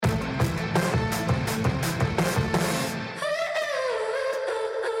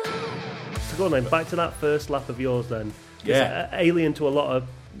go on then. Back to that first lap of yours then. Yeah. It's alien to a lot of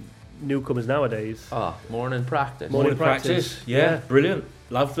newcomers nowadays. Morning practice. Morning practice. Yeah, brilliant.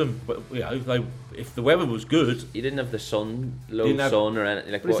 Loved them. But if the weather was good, You didn't have the sun, sun or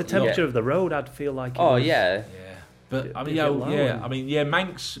anything. Like but it's the temperature of the road. I'd feel like. Yeah. But I mean, bit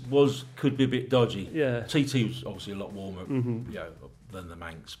Manx could be a bit dodgy. Yeah. TT was obviously a lot warmer, than the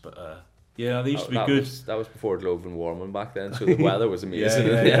Manx, but they used to be that good. That was before global warming back then, so the weather was amazing.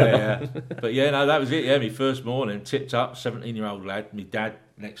 Yeah. But that was it. Yeah, my first morning, tipped up, 17-year-old lad, my dad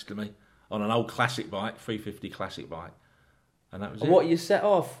next to me on an old classic bike, 350 classic bike, and that was it. What you set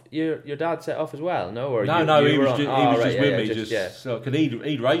off? Your dad set off as well? No, or no, he was just with me, just so because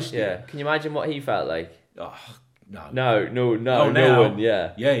he'd raced it. Yeah. Can you imagine what he felt like? Oh, No one.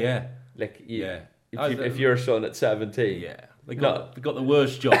 Yeah. Like if your son at 17. Yeah. They got the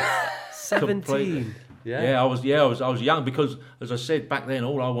worst job. 17. Yeah, I was young because, as I said back then,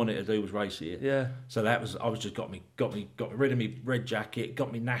 all I wanted to do was race here. Yeah. So I was just got rid of my red jacket,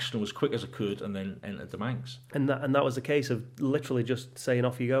 got me national as quick as I could, and then entered the Manx. And that was a case of literally just saying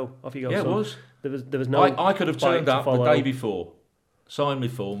off you go. Yeah, it was. There was no. I could have turned up the day before, signed my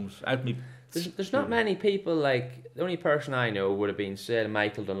forms, had me. There's not many people like the only person I know would have been say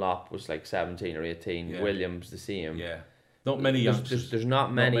Michael Dunlop was like 17 or 18. Yeah. Williams the same. Yeah. Not many youngsters. There's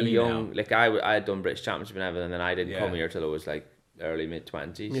not many young now. like I had done British Championship and everything, and then I didn't come here till I was like early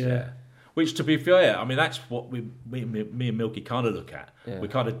mid-20s. Yeah. Which, to be fair, I mean that's what me and Milky kind of look at. Yeah. We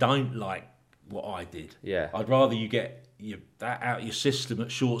kind of don't like what I did. Yeah. I'd rather you get that out of your system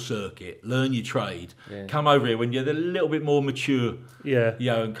at short circuit, learn your trade, come over here when you're a little bit more mature,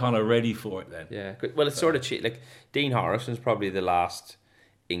 and kind of ready for it then. Yeah. Well, it's sort of cheap. Like Dean Harrison's probably the last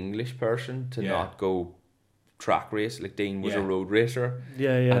English person to not go track race. Like Dean was a road racer,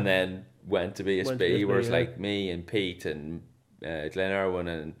 and then went to BSB, whereas like me and Pete and Glenn Irwin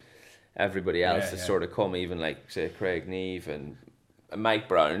and everybody else has sort of come. Even like say Craig Neve and Mike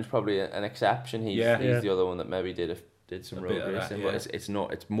Brown's probably an exception. He's the other one that maybe did some road racing, but it's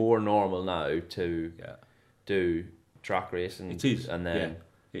not. It's more normal now to do track racing. It is, and then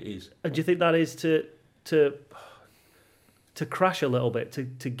it is. And do you think that is to crash a little bit, to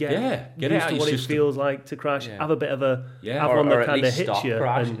get it used out to your what system. it feels like to crash, have a bit of a have or one that at kind of least hits stop you,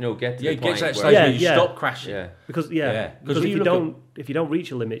 crash. and Get to the Get point to that where stage where you stop crashing. because Because if you don't reach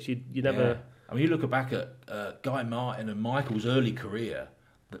your limits, you never. Yeah. I mean, you look back at Guy Martin and Michael's early career,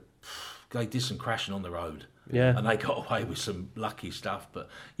 they did some crashing on the road. Yeah. And they got away with some lucky stuff. But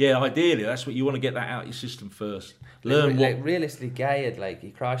ideally, that's what you want to get that out of your system first. Learn what. Realistically, Guy had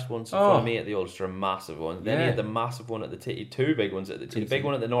he crashed once in front of me at the Ulster, a massive one. Then he had the massive one at the two big ones at the The big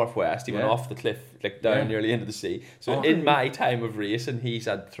one at the Northwest, he went off the cliff, down nearly into the sea. So in my time of racing, he's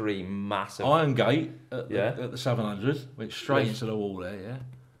had three massive. Iron Gate at the 700, went straight into the wall there,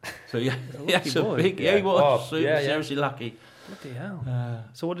 So that's a big. Yeah, he was seriously lucky. Bloody hell.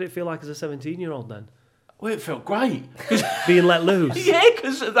 So what did it feel like as a 17-year-old then? Well, it felt great. Being let loose.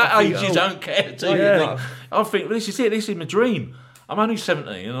 Because at that age you don't care. I think this is it. This is my dream. I'm only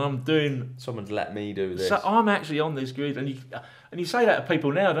 17 and I'm doing. Someone's let me do this. So I'm actually on this grid, and you say that to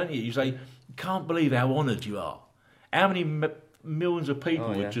people now, don't you? You say, you can't believe how honoured you are. How many millions of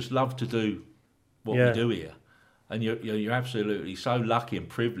people would just love to do what we do here, and you're absolutely so lucky and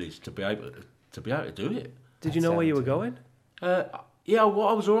privileged to be able to do it. Did you know where you were going? I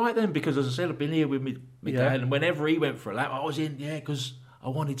was all right then, because as I said, I've been here with my dad, and whenever he went for a lap, I was in, because I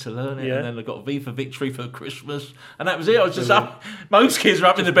wanted to learn it, and then I got V for Victory for Christmas, and that was it. I was just up. Most kids are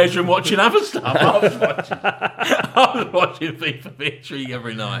up in the bedroom watching other stuff. I was watching V for Victory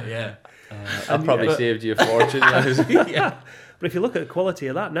every night. That probably saved you a fortune. But if you look at the quality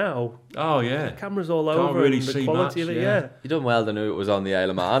of that now, the cameras all over, really and the see quality much, of it. You done well to know it was on the Isle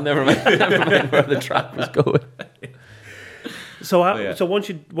of Man. Never mind where the track was going. So once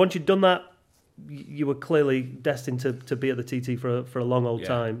you'd done that, you were clearly destined to be at the TT for a long old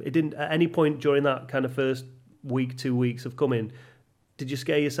time. It didn't at any point during that kind of first week, 2 weeks of coming, did you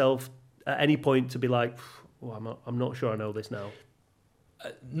scare yourself at any point to be like, I'm not sure I know this now?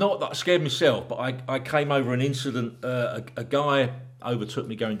 Not that I scared myself, but I came over an incident. A guy overtook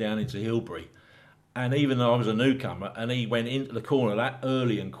me going down into Hilbury, and even though I was a newcomer, and he went into the corner that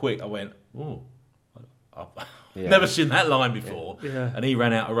early and quick, I went, never seen that line before. And he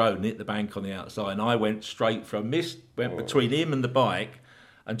ran out of road and hit the bank on the outside, and I went straight went between him and the bike,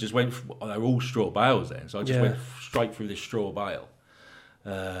 and just went. They were all straw bales then, so I just went straight through this straw bale,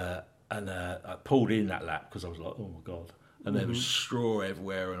 and I pulled in that lap because I was like, oh my god. And there was straw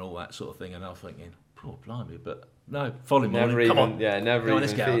everywhere and all that sort of thing, and I was thinking, "Oh, blimey!" But no, follow me. Come on, never come on,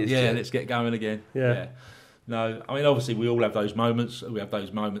 even let's get let's get going again. No, I mean, obviously, we all have those moments. We have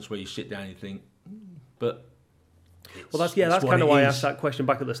those moments where you sit down and you think, but... that's kind of why I asked that question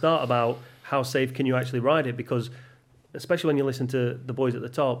back at the start about how safe can you actually ride it, because especially when you listen to the boys at the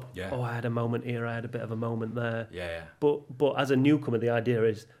top, I had a moment here, I had a bit of a moment there. Yeah. But as a newcomer, the idea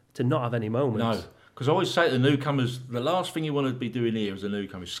is to not have any moments. No, because I always say to the newcomers, the last thing you want to be doing here as a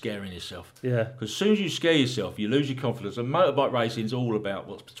newcomer is scaring yourself. Yeah. Because as soon as you scare yourself, you lose your confidence. And motorbike racing is all about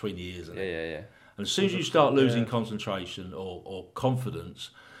what's between the ears. Yeah. And as soon as you start losing concentration or confidence,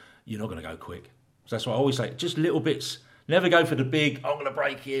 you're not going to go quick. So that's why I always say, just little bits. Never go for the big, I'm going to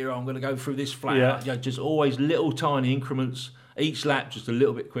brake here, I'm going to go through this flat. Yeah. Just always little tiny increments. Each lap, just a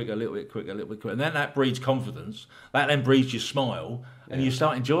little bit quicker, a little bit quicker, a little bit quicker. And then that breeds confidence. That then breeds your smile. And you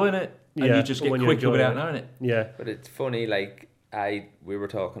start enjoying it. And you just get quicker without knowing it. Yeah. But it's funny, like, we were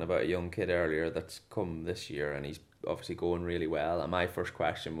talking about a young kid earlier that's come this year and he's obviously going really well. And my first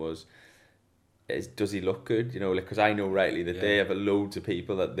question was, does he look good? You know, like, because I know rightly that they have loads of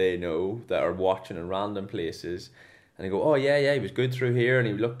people that they know that are watching in random places. And they go, oh, yeah, he was good through here and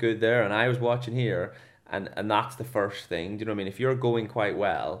he looked good there and I was watching here. And that's the first thing. Do you know what I mean? If you're going quite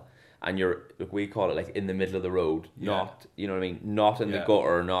well and you're, like we call it, like in the middle of the road, not, you know what I mean? Not in the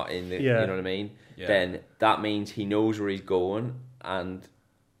gutter, not in the, you know what I mean? Yeah. Then that means he knows where he's going and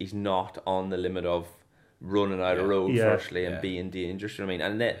he's not on the limit of running out of road firstly and being dangerous. You know what I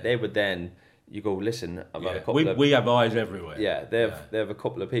mean? And they would then... You go, listen, I've got a couple of... We have eyes everywhere. Yeah, they have a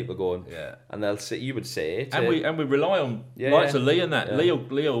couple of people going, and they'll say, you would say... And we rely on, like to Lee and that. Yeah.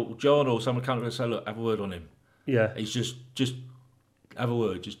 Leo, John or someone come and say, look, have a word on him. Yeah. He's just have a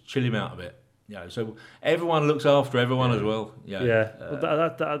word, just chill him out a bit. Yeah, so everyone looks after everyone as well. Yeah. Yeah,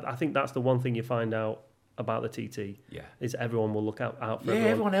 well, I think that's the one thing you find out about the TT. Yeah. Is everyone will look out for everyone.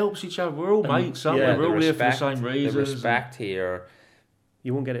 Everyone helps each other. We're all mates, aren't we? We're all here for the same reasons. The respect here...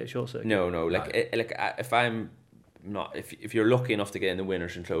 You won't get it at short circuit. No. If you're lucky enough to get in the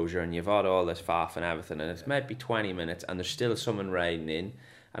winner's enclosure and you've had all this faff and everything, and it's maybe 20 minutes, and there's still someone riding in,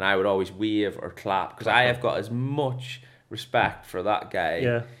 and I would always wave or clap because I have got as much respect for that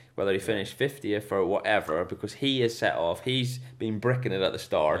guy, whether he finished 50th or whatever, because he is set off. He's been bricking it at the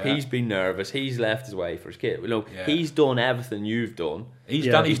start. Yeah. He's been nervous. He's left his way for his kid. He's done everything you've done. He's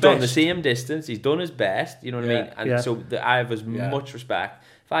done the same distance. He's done his best. You know what I mean? And so I have as much respect.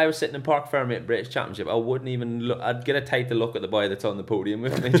 If I was sitting in Park Ferme at British Championship, I wouldn't even look. I'd get a tighter look at the boy that's on the podium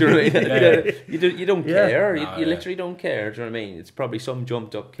with me. Do you know what I mean? You don't care. No, you literally don't care. Do you know what I mean? It's probably some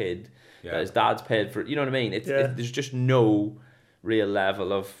jumped up kid that his dad's paid for. You know what I mean? There's just no real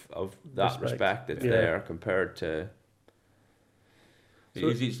level of that respect that's there compared to.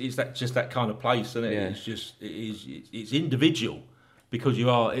 It's just that kind of place, isn't it? Yeah. It's individual because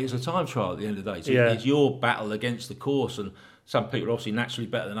it's a time trial at the end of the day. So it's your battle against the course, and some people are obviously naturally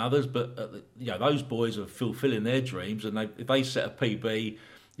better than others, but those boys are fulfilling their dreams, and if they set a PB,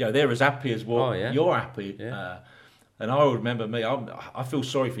 they're as happy as you're happy. Yeah. And I remember I feel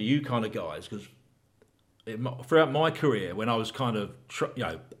sorry for you kind of guys because throughout my career, when I was kind of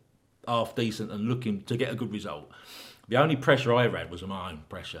half decent and looking to get a good result, the only pressure I ever had was my own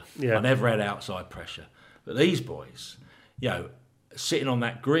pressure. Yeah. I never had outside pressure. But these boys, sitting on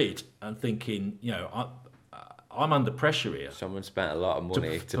that grid and thinking, I'm under pressure here. Someone spent a lot of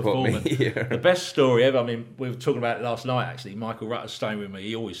money to put me here. The best story ever, I mean, we were talking about it last night actually. Michael Rutter's staying with me.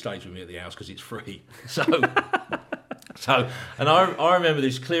 He always stays with me at the house because it's free. And I remember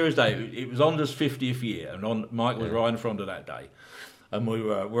this clear as day. It was Honda's 50th year, and Mike was riding for Honda that day. And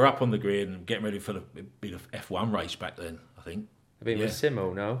we're up on the grid and getting ready for the F1 race back then, I think. I've been with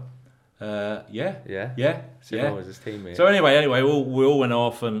Simo now. Yeah. Simo was his teammate. So anyway, we all went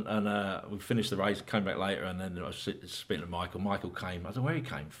off and we finished the race, came back later, and then I was speaking to Michael. Michael came, I don't know where he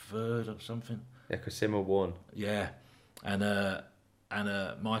came, third or something. Yeah, because Simo won. Yeah. And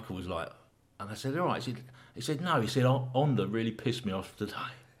Michael was like, and I said, all right. He said, no. He said, Honda really pissed me off today.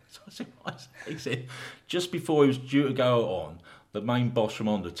 So I said, what? He said, just before he was due to go on, the main boss from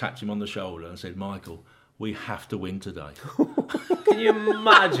Honda tapped him on the shoulder and said, Michael, we have to win today. Can you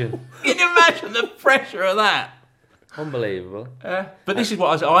imagine? Can you imagine the pressure of that? Unbelievable. But this is what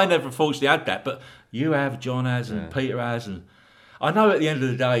I said. I never fortunately had that, but you have, John has, and Peter has, and I know at the end of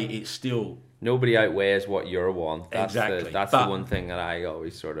the day, it's still... Nobody outweighs what you want. That's exactly. That's the one thing that I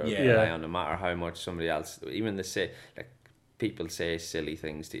always sort of rely on, no matter how much somebody else, even people say silly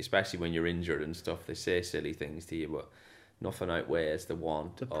things to you, especially when you're injured and stuff. They say silly things to you, but nothing outweighs the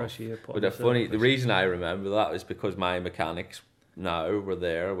want. The pressure you put. But the reason I remember that is because my mechanics now were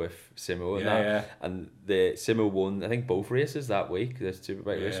there with Simo and and the Simo won, I think, both races that week, the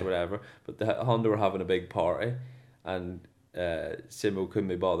Superbike race or whatever. But the Honda were having a big party, and Simo couldn't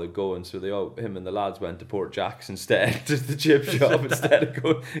be bothered going, so him and the lads went to Port Jacks instead, to the chip shop instead of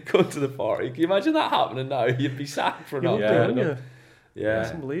going to the party. Can you imagine that happening now? You'd be sacked for not doing it. Yeah,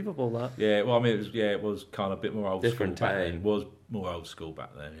 it's unbelievable that. Yeah, well, I mean, it was kind of a bit more old Different school time. back then. It was more old school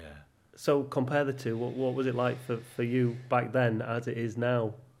back then, yeah. So compare the two. What was it like for you back then as it is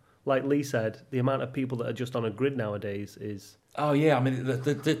now? Like Lee said, the amount of people that are just on a grid nowadays is... Oh yeah, I mean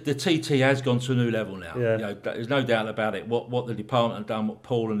the TT has gone to a new level now. Yeah. You know, there's no doubt about it. What the department have done, what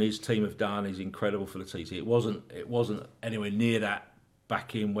Paul and his team have done, is incredible for the TT. It wasn't anywhere near that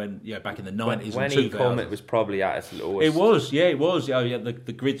back in the 90s and 2000s. When he came, it was probably at its lowest. It was. Oh yeah, the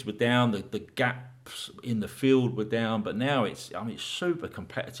grids were down, the gaps in the field were down, but now it's super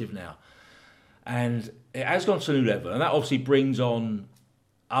competitive now, and it has gone to a new level, and that obviously brings on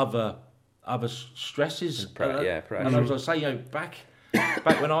other stresses. Pressure. And as I say, back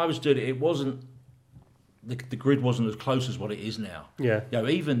when I was doing it, it wasn't the grid wasn't as close as what it is now. Yeah.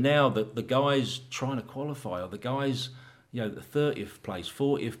 Even now, the guys trying to qualify, or the guys, the 30th place,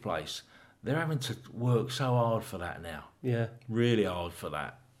 40th place, they're having to work so hard for that now. Yeah. Really hard for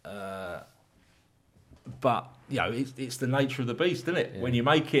that. But it's the nature of the beast, isn't it? Yeah. When you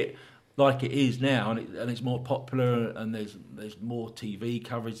make it like it is now, and it's more popular, and there's more TV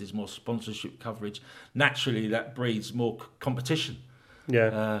coverage, there's more sponsorship coverage. Naturally, that breeds more competition.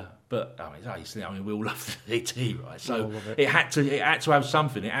 Yeah. But we all love the TT, right? So it had to have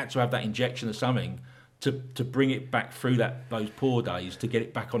something. It had to have that injection of something to bring it back through those poor days, to get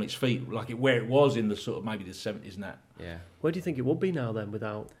it back on its feet, where it was in the sort of maybe the 70s and that. Yeah. Where do you think it would be now then?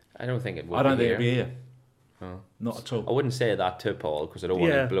 Without? I don't think it would. I don't think it'd be here. Oh. Not at all. I wouldn't say that to Paul, because I don't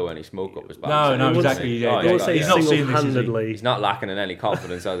want to blow any smoke up his back. No, exactly. Yeah. Don't say single-handedly. He's not lacking in any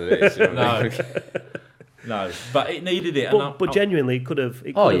confidence as it is. No, but it needed it. But genuinely, it could have.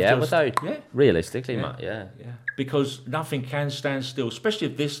 Realistically, Matt. Yeah. Because nothing can stand still, especially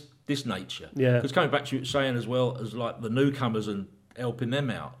of this nature. Yeah. Because coming back to you saying as well as the newcomers and helping them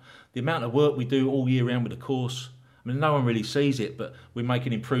out, the amount of work we do all year round with the course. I mean, no one really sees it, but we're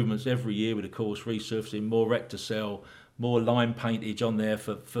making improvements every year with the course, resurfacing, more rectocell, more line paintage on there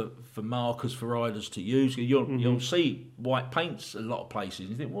for markers for riders to use. You'll see white paints a lot of places.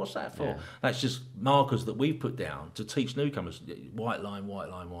 You think, what's that for? Yeah. That's just markers that we've put down to teach newcomers, white line,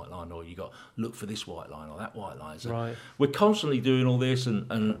 or you got look for this white line or that white line. So right. We're constantly doing all this,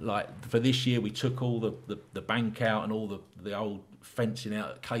 and like for this year, we took all the bank out and all the old fencing out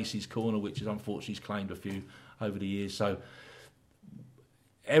at Casey's Corner, which is unfortunately claimed a few over the years. So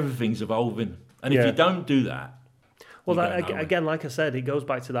everything's evolving, and if you don't do that, well, again, like I said, it goes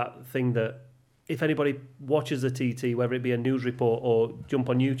back to that thing that if anybody watches the TT, whether it be a news report or jump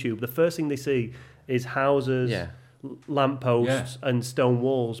on YouTube, the first thing they see is houses, lampposts, and stone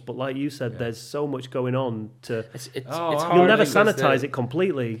walls. But like you said, there's so much going on to. It's hard. You'll never sanitize it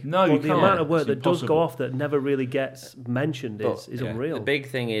completely. No, you can't. The amount of work that does go off that never really gets mentioned is unreal. The big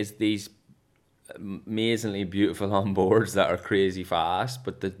thing is these amazingly beautiful on boards that are crazy fast,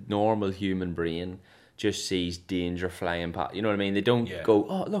 but the normal human brain just sees danger flying past. You know what I mean? They don't go,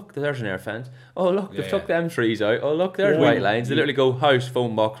 oh, look, there's an air fence. Oh, look, they've took them trees out. Oh, look, there's white lines. They literally go house,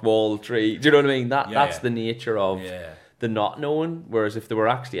 phone box, wall, tree. Do you know what I mean? That's the nature of the not knowing. Whereas if they were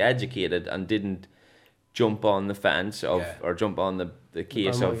actually educated and didn't jump on the fence or jump on the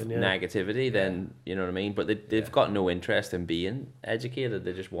case of negativity, then you know what I mean. But they've got no interest in being educated.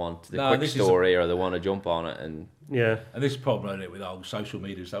 They just want the quick story, or they want to jump on it. And this is the problem, isn't it, with old social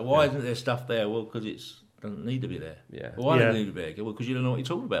media. So why isn't there stuff there? Well, because it doesn't need to be there. Yeah. Well, why doesn't it need to be there? Well, because you don't know what you're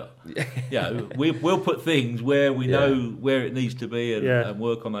talking about. We'll put things where we know where it needs to be, and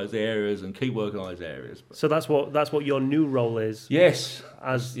work on those areas and keep working on those areas. So that's what your new role is. Yes.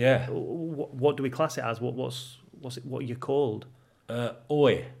 What do we class it as? What are you called?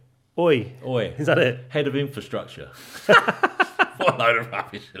 Oi. Is that it? Head of infrastructure. What a load of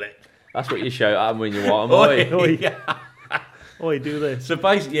rubbish, isn't it? That's what you shout at them when you want them. Oi. Oi, do this. So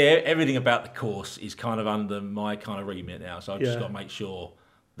basically, everything about the course is kind of under my kind of remit now. So I've just got to make sure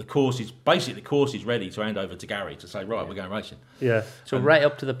the course is ready to hand over to Gary to say, right, we're going racing. Yeah. So right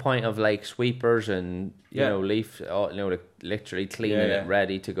up to the point of like sweepers and leaf, literally cleaning it,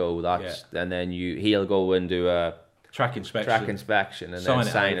 ready to go. And then he'll go and do a track inspection and then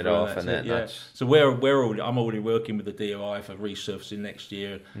sign it off, and then that's... So I'm already working with the DOI for resurfacing next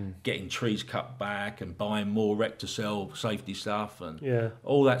year, getting trees cut back and buying more rectocell safety stuff, and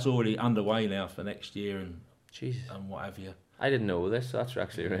all that's already underway now for next year and what have you. I didn't know this, so that's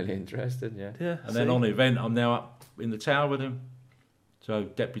actually really interesting. Yeah. And then on the event, I'm now up in the tower with him. So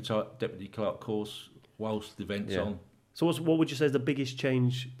deputy clerk course whilst the event's on. So what would you say is the biggest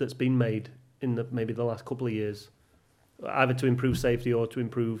change that's been made in maybe the last couple of years? either to improve safety or to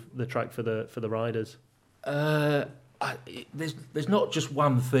improve the track for the riders? There's not just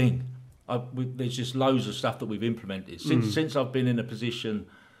one thing. There's just loads of stuff that we've implemented since I've been in a position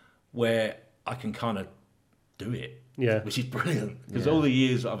where I can kind of do it. Yeah, which is brilliant, because all the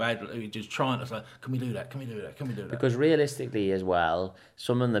years that I've had just trying to say, can we do that? Can we do that? Can we do that? Because realistically, as well,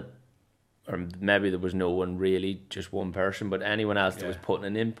 someone that, or maybe there was no one really, just one person, but anyone else that was putting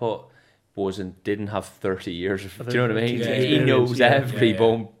an input didn't have 30 years of, do you know what I mean? Yeah, he knows every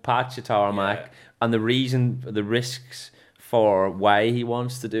bone patch of tarmac and the risks for why he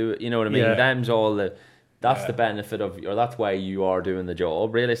wants to do it. You know what I mean? That's the benefit of, or that's why you are doing the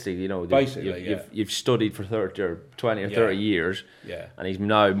job. Realistically, you know, basically, you've studied for 30 or 20 or 30 years, and he's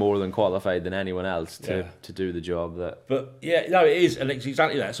now more than qualified than anyone else to do the job. But it is, and it's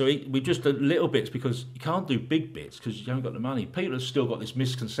exactly that. So we just do little bits, because you can't do big bits because you haven't got the money. People have still got this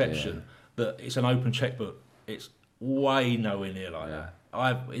misconception that it's an open checkbook. It's way nowhere near like that.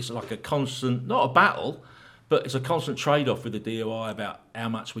 It's like a constant, not a battle, but it's a constant trade-off with the DOI about how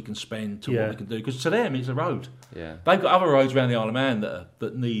much we can spend to what we can do. Because to them, it's a road. Yeah, they've got other roads around the Isle of Man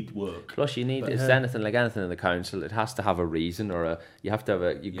that need work. Plus, you need it's anything in the council. It has to have a reason, or you have to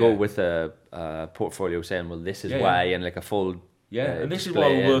have go with a portfolio saying, well, this is why, and like a full. And this is why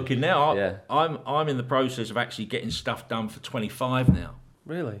we're working now. I'm in the process of actually getting stuff done for 25 now.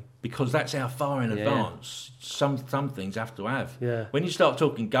 Really? Because that's how far in advance some things have to have. Yeah. When you start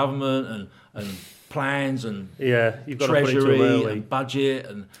talking government and plans and you've got treasury to put it and budget,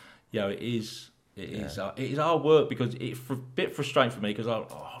 and it is hard work, because it's a bit frustrating for me, because I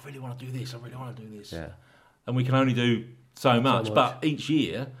really want to do this, and we can only do so much. But each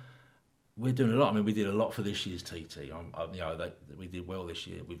year we're doing a lot. I mean, we did a lot for this year's TT. We did well this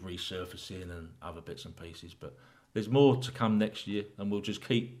year with resurfacing and other bits and pieces, but there's more to come next year, and we'll just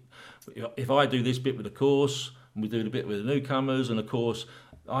keep. If I do this bit with the course, and we do the bit with the newcomers, and of course,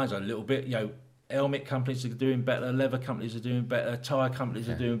 I do a little bit. Helmet companies are doing better, leather companies are doing better, tyre companies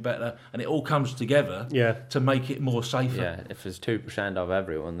are doing better, and it all comes together to make it more safer. Yeah, if there's 2% of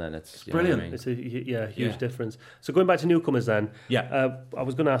everyone, then it's brilliant. I mean? It's a huge difference. So going back to newcomers then, I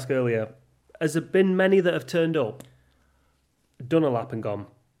was going to ask earlier, has there been many that have turned up, done a lap and gone,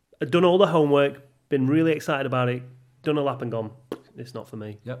 done all the homework, been really excited about it, done a lap and gone, it's not for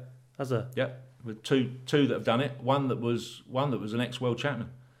me? Yep. Has there? Yep. With two that have done it. One that was an ex-world champion.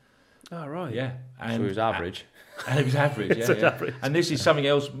 Oh, right. Yeah. And so he was average. And he was average, average. And this is something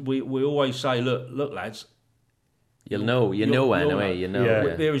else we always say, look, lads. You'll know anyway.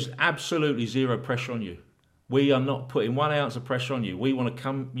 There is absolutely zero pressure on you. We are not putting 1 ounce of pressure on you. We want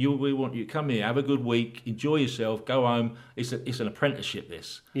you to come here, have a good week, enjoy yourself, go home. It's an apprenticeship,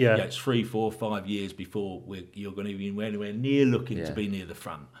 this. Yeah. It's 3, 4, 5 years before you're going to be anywhere near looking to be near the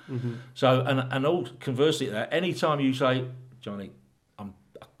front. Mm-hmm. So, and all conversely to that, any time you say, Johnny,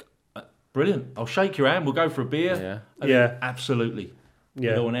 brilliant, I'll shake your hand, we'll go for a beer. Absolutely. You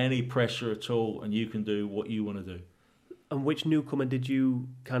don't want any pressure at all, and you can do what you want to do. And which newcomer did you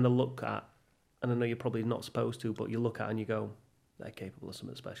kind of look at? And I know you're probably not supposed to, but you look at and you go, they're capable of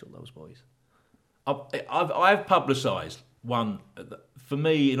something special, those boys. I've publicised one, for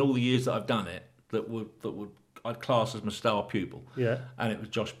me, in all the years that I've done it, that would I'd class as my star pupil. Yeah. And it was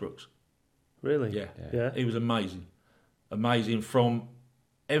Josh Brooks. Really? Yeah. He was amazing. Amazing from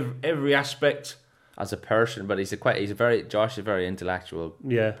every aspect. As a person, but Josh is a very intellectual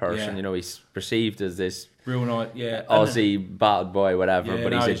person. Yeah. He's perceived as this real nice, Aussie bad boy, whatever.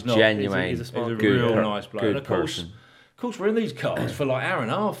 But he's a genuine, he's a real nice bloke. Good and person. Of course, we're in these cars for like hour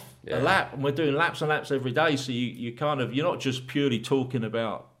and a half a lap, and we're doing laps and laps every day. So you're not just purely talking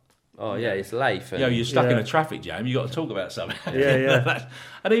about. Oh yeah, it's life. You're stuck in a traffic jam. You got to talk about something.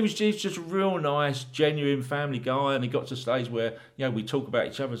 And he's just a real nice, genuine family guy. And he got to a stage where we talk about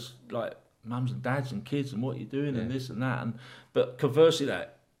each other's like mums and dads and kids and what you're doing and this and that. But conversely,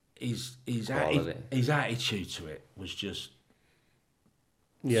 that his attitude to it was just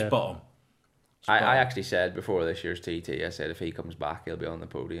spot on. I actually said before this year's TT, I said if he comes back, he'll be on the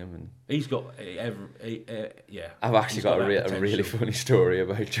podium, and he's got I've actually got a really funny story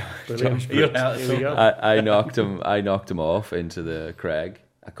about Josh Brooks. I knocked him off into the Craig.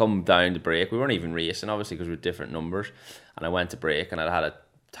 I come down to break. We weren't even racing, obviously, because we were different numbers. And I went to break, and I had a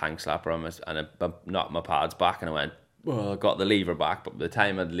tank slapper on and I knocked my pads back, and I went. Well, I got the lever back, but by the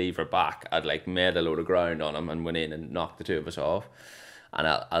time I'd lever back, I'd like made a load of ground on him and went in and knocked the two of us off. And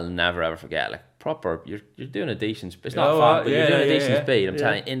I'll never ever forget, like proper, you're doing a decent speed. It's not fun, but you're doing a decent speed. I'm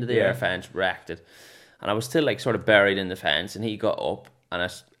telling you, into the air fence, wrecked it. And I was still like sort of buried in the fence, and he got up, and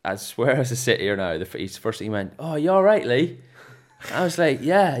I swear as I sit here now, the first thing he went, "Oh, you all right, Lee?" I was like,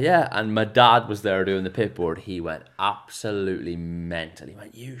 yeah. And my dad was there doing the pit board. He went absolutely mental. He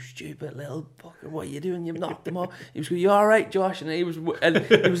went, you stupid little fucker, what are you doing? You've knocked them off. He was going, you all right, Josh? And he was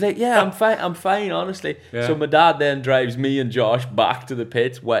like, yeah, I'm fine, honestly. Yeah. So my dad then drives me and Josh back to the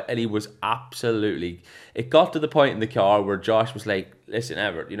pits, and he was absolutely... It got to the point in the car where Josh was like, listen,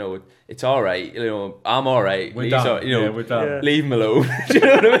 Everett, it's all right. I'm all right. We're done. We're done. Leave him alone. Do you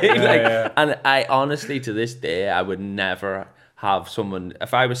know what I mean? And I honestly, to this day, I would never... have someone,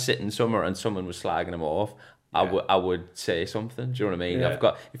 if I was sitting somewhere and someone was slagging him off, I would say something. Do you know what I mean?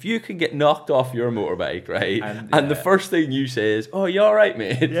 Yeah. If you can get knocked off your motorbike, right, and the first thing you say is, "Oh, you all right,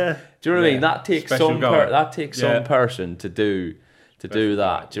 mate?" Yeah. Do you know what I mean? That takes some person to do that. Do you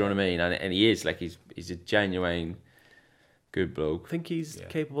know what I mean? And he is he's a genuine good bloke. I think he's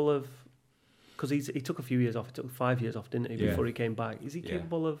capable of, because he took a few years off. He took 5 years off, didn't he? Before he came back. Is he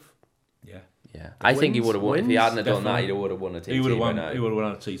capable of? Yeah. I think he would have won. If he hadn't done that, he would have won a TT. He would have won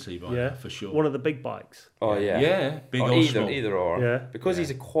a TT by now, for sure. One of the big bikes. Oh, yeah. Yeah, big or small. Either or. Yeah. Because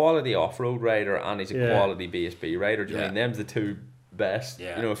he's a quality off-road rider and he's a quality BSB rider. Do you know what I mean? Them's the two best.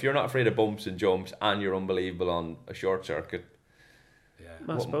 Yeah. If you're not afraid of bumps and jumps and you're unbelievable on a short circuit,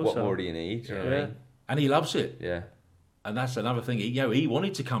 what more do you need? Do you know what I mean? And he loves it. Yeah. And that's another thing. He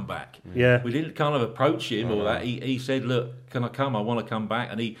wanted to come back. Yeah. We didn't kind of approach him or that. He said, look, can I come? I want to come back.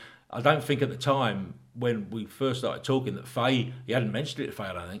 And I don't think at the time when we first started talking that Faye, he hadn't mentioned it to Faye,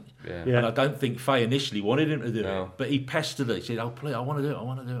 I don't think. Yeah. And I don't think Faye initially wanted him to do it. But he pestered it. He said, oh, please, I want to do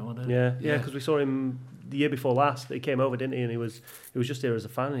it. Yeah, because we saw him the year before last. He came over, didn't he? And he was just there as a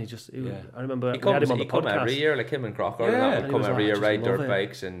fan. And I remember we had him on the podcast. He come every year, like him and Crocker. And would come every year, ride dirt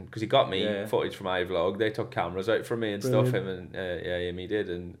bikes. And because he got me footage from iVlog. They took cameras out for me and stuff. Him and he did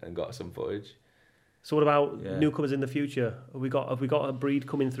and got some footage. So what about newcomers in the future? Have we got a breed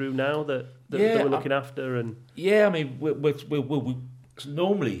coming through now that we're looking after? And I mean, we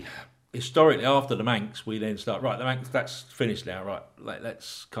normally, historically, after the Manx, we then start, right, the Manx, that's finished now, right,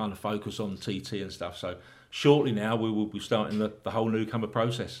 let's kind of focus on TT and stuff. So shortly now, we will be starting the whole newcomer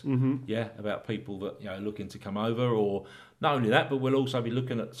process. About people that looking to come over, or not only that, but we'll also be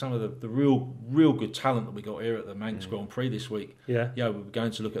looking at some of the real good talent that we got here at the Manx Grand Prix this week. We're going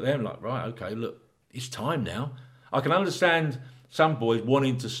to look at them like, right, okay, look, it's time now. I can understand some boys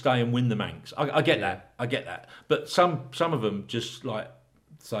wanting to stay and win the Manx. I get that. But some of them just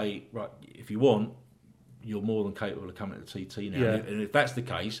say, right, if you want, you're more than capable of coming to TT now. And if that's the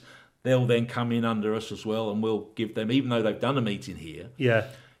case, they'll then come in under us as well, and we'll give them, even though they've done a meeting here.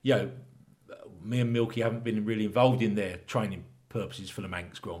 Me and Milky haven't been really involved in their training purposes for the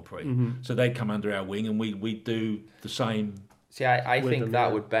Manx Grand Prix, so they come under our wing, and we do the same. See, I think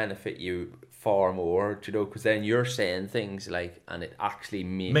that would benefit you far more, because then you're saying things and it actually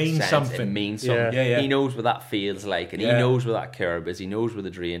means sense. Something. It means something. Yeah. He knows what that feels like, and he knows where that curb is. He knows where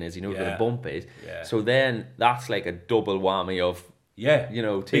the drain is. He knows where the bump is. So then that's like a double whammy of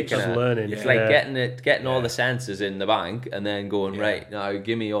taking learning. It's like getting all the senses in the bank, and then going right now.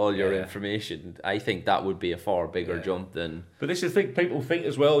 Give me all your information. I think that would be a far bigger jump than. But this is the thing people think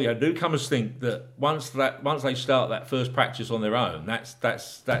as well. Newcomers think that once they start that first practice on their own, that's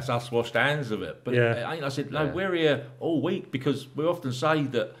us washed hands of it. But I said no, we're here all week, because we often say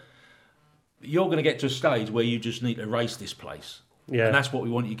that you're going to get to a stage where you just need to race this place. And that's what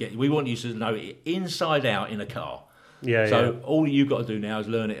we want you to get. We want you to know it inside out in a car. All you've got to do now is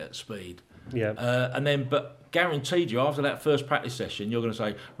learn it at speed. But guaranteed you, after that first practice session, you're going to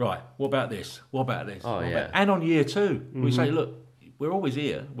say, right, what about this? What about this? And on year two, we say, look, we're always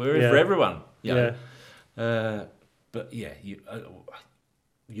here. We're here for everyone. You'll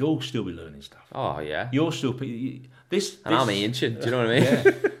still be learning stuff. Oh, yeah. You'll still... And I'm ancient, do you know what I mean?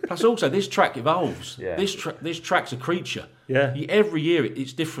 Plus also, this track evolves. This track's a creature. Every year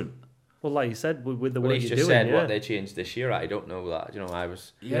it's different. Well, like you said, with the work you're doing, just said what they changed this year. I don't know that. I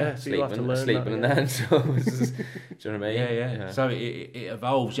was sleeping and then. So do you know what I mean? Yeah. So it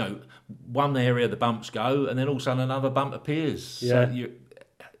evolves. One area the bumps go, and then all of a sudden another bump appears. So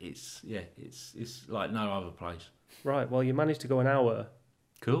it's like no other place. Right. Well, you managed to go an hour.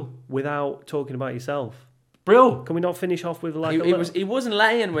 Cool. Without talking about yourself. Brill. Can we not finish off with he wasn't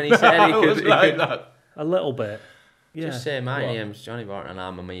lying when he said he could. A little bit. Just say my name's Johnny Barton and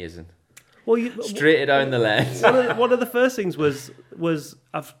I'm amazing. Well, straight down the lens. One of the first things was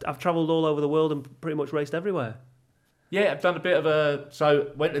I've travelled all over the world and pretty much raced everywhere. Yeah, I've done a bit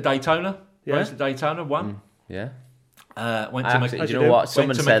of went to Daytona, raced at Daytona, won. Yeah. Went to Macau. Do you know what?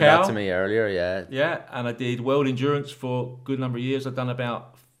 Someone said that to me earlier, Yeah, and I did world endurance for a good number of years. I've done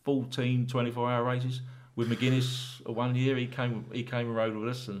about 14 24-hour races with McGuinness 1 year. He came and rode with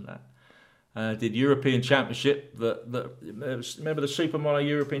us and that. Did European Championship. Remember the Supermono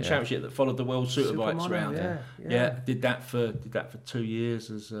European Championship that followed the World Superbikes round. Yeah. Did that for 2 years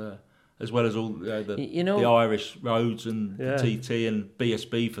as well as all the Irish roads and the TT and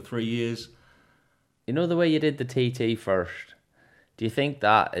BSB for 3 years. You know the way you did the TT first. Do you think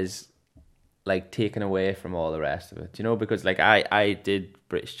that is like taken away from all the rest of it? You know, because like I did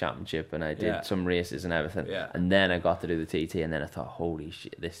British Championship and I did some races and everything, and then I got to do the TT, and then I thought, holy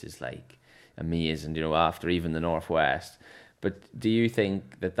shit, this is like amazing. You know, after even the Northwest. But do you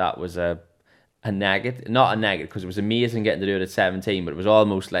think that was a negative? Not a negative, because it was amazing getting to do it at 17, but it was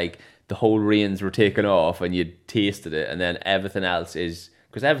almost like the whole reins were taken off and you tasted it, and then everything else is,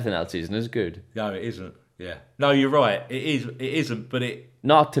 because everything else isn't as good. No, it isn't. Yeah. No, you're right. It isn't, but it...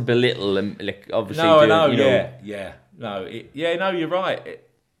 Not to belittle them, like, obviously... No, no, yeah. No, you're right.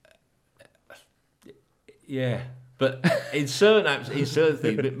 Yeah. But in certain things,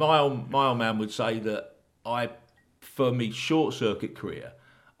 but my old man would say that for me short circuit career,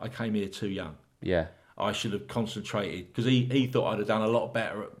 I came here too young. Yeah. I should have concentrated, because he thought I'd have done a lot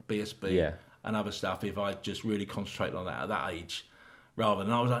better at BSB and other stuff if I'd just really concentrated on that at that age. Rather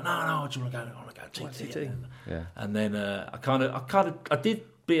than I was like, no, I just want to go TT. And then I did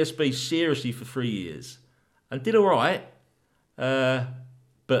BSB seriously for 3 years and did all right.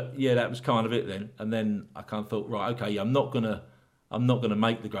 But yeah, that was kind of it then. And then I kind of thought, right, okay, I'm not gonna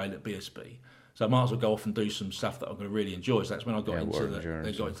make the grade at BSB, so I might as well go off and do some stuff that I'm going to really enjoy. So that's when I got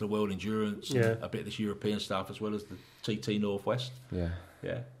into the world endurance, and a bit of this European stuff as well as the TT Northwest. Yeah,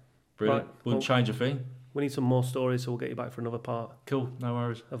 brilliant. Right, wouldn't change a thing. We need some more stories, so we'll get you back for another part. Cool, no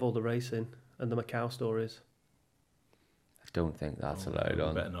worries. Of all the racing and the Macau stories. I don't think that's allowed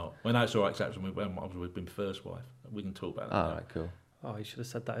on. Better not. Well, no, it's all right, except when I was with my first wife. We can talk about that. All right, cool. Oh, you should have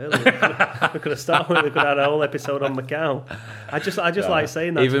said that earlier. We could have started. We could have had a whole episode on Macau. I just like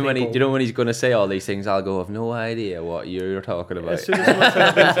saying that. Even when when he's going to say all these things, I'll go, I've no idea what you're talking about. As soon as someone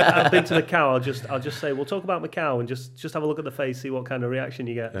says I've been to Macau, I'll just say we'll talk about Macau and just have a look at the face, see what kind of reaction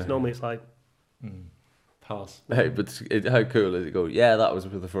you get. Because normally it's like. Pass. Hey, but how cool is it? Go, yeah, that was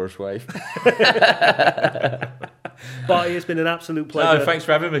with the first wife. Barty, it's been an absolute pleasure. No, thanks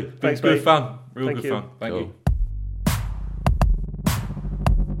for having me. Thanks, good fun. Real good fun. Thank you.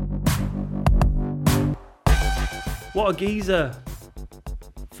 What a geezer.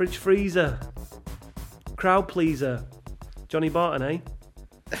 Fridge freezer. Crowd pleaser. Johnny Barton, eh?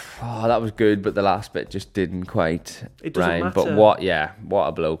 Oh, that was good, but the last bit just didn't quite rhyme. Matter. But what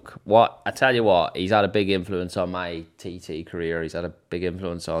a bloke. I tell you what, he's had a big influence on my TT career. He's had a big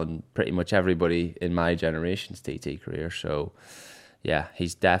influence on pretty much everybody in my generation's TT career. So, yeah,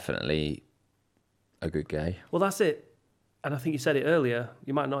 he's definitely a good guy. Well, that's it. And I think you said it earlier.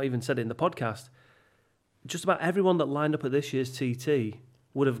 You might not even said it in the podcast. Just about everyone that lined up at this year's TT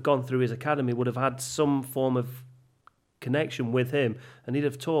would have gone through his academy, would have had some form of connection with him, and he'd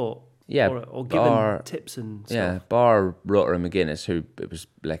have taught or given tips and stuff. Yeah, bar Rutter and McGuinness, who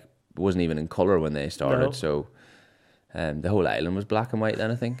wasn't even in colour when they started, so the whole island was black and white then,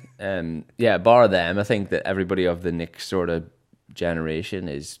 I think. Bar them, I think that everybody of the Nick sort of generation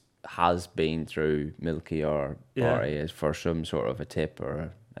has been through Milky or Barry for some sort of a tip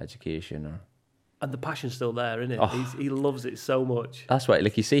or education or... And the passion's still there, isn't it? Oh. He loves it so much. That's right.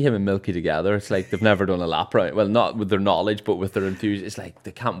 Like, you see him and Milky together, it's like they've never done a lap round. Well, not with their knowledge, but with their enthusiasm. It's like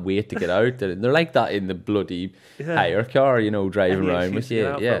they can't wait to get out. They're like that in the bloody hire car, driving around with you.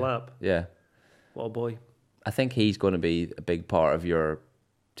 For a lap. Yeah. What a boy. I think he's going to be a big part of your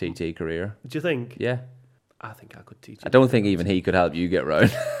TT career. Do you think? Yeah. I think I could teach you. I don't think even he could help you get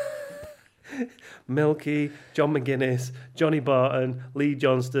round. Milky, John McGuinness, Johnny Barton, Lee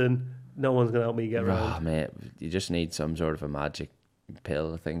Johnston... No one's going to help me get around. Oh, mate, you just need some sort of a magic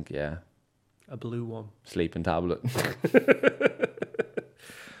pill, I think, yeah. A blue one. Sleeping tablet.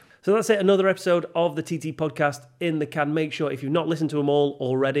 So that's it, another episode of the TT podcast in the can. Make sure, if you've not listened to them all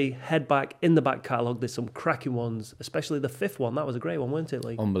already, head back in the back catalogue. There's some cracking ones, especially the fifth one. That was a great one, wasn't it,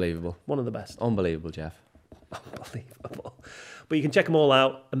 Lee? Unbelievable. One of the best. Unbelievable, Jeff. Unbelievable. But you can check them all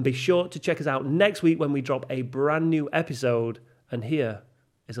out, and be sure to check us out next week when we drop a brand new episode. And here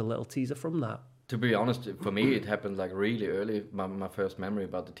is a little teaser from that. To be honest, for me, it happened like really early. My first memory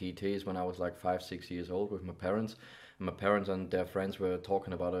about the TT is when I was like 5-6 years old with my parents. And my parents and their friends were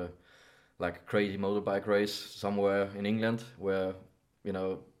talking about a crazy motorbike race somewhere in England where,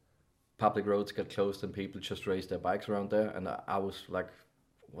 public roads get closed and people just race their bikes around there. And I was like,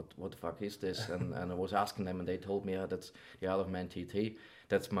 what the fuck is this? And I was asking them, and they told me, that's the Isle of Man TT.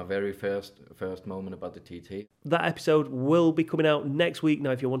 That's my very first moment about the TT. That episode will be coming out next week.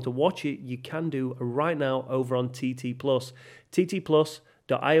 Now, if you want to watch it, you can do right now over on TT Plus. TT Plus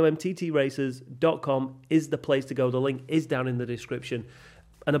iomttracers.com is the place to go. The link is down in the description.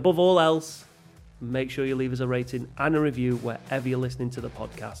 And above all else, make sure you leave us a rating and a review wherever you're listening to the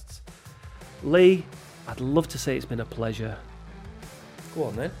podcasts. Lee, I'd love to say it's been a pleasure. Go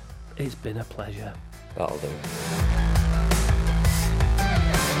on then. It's been a pleasure. That'll do.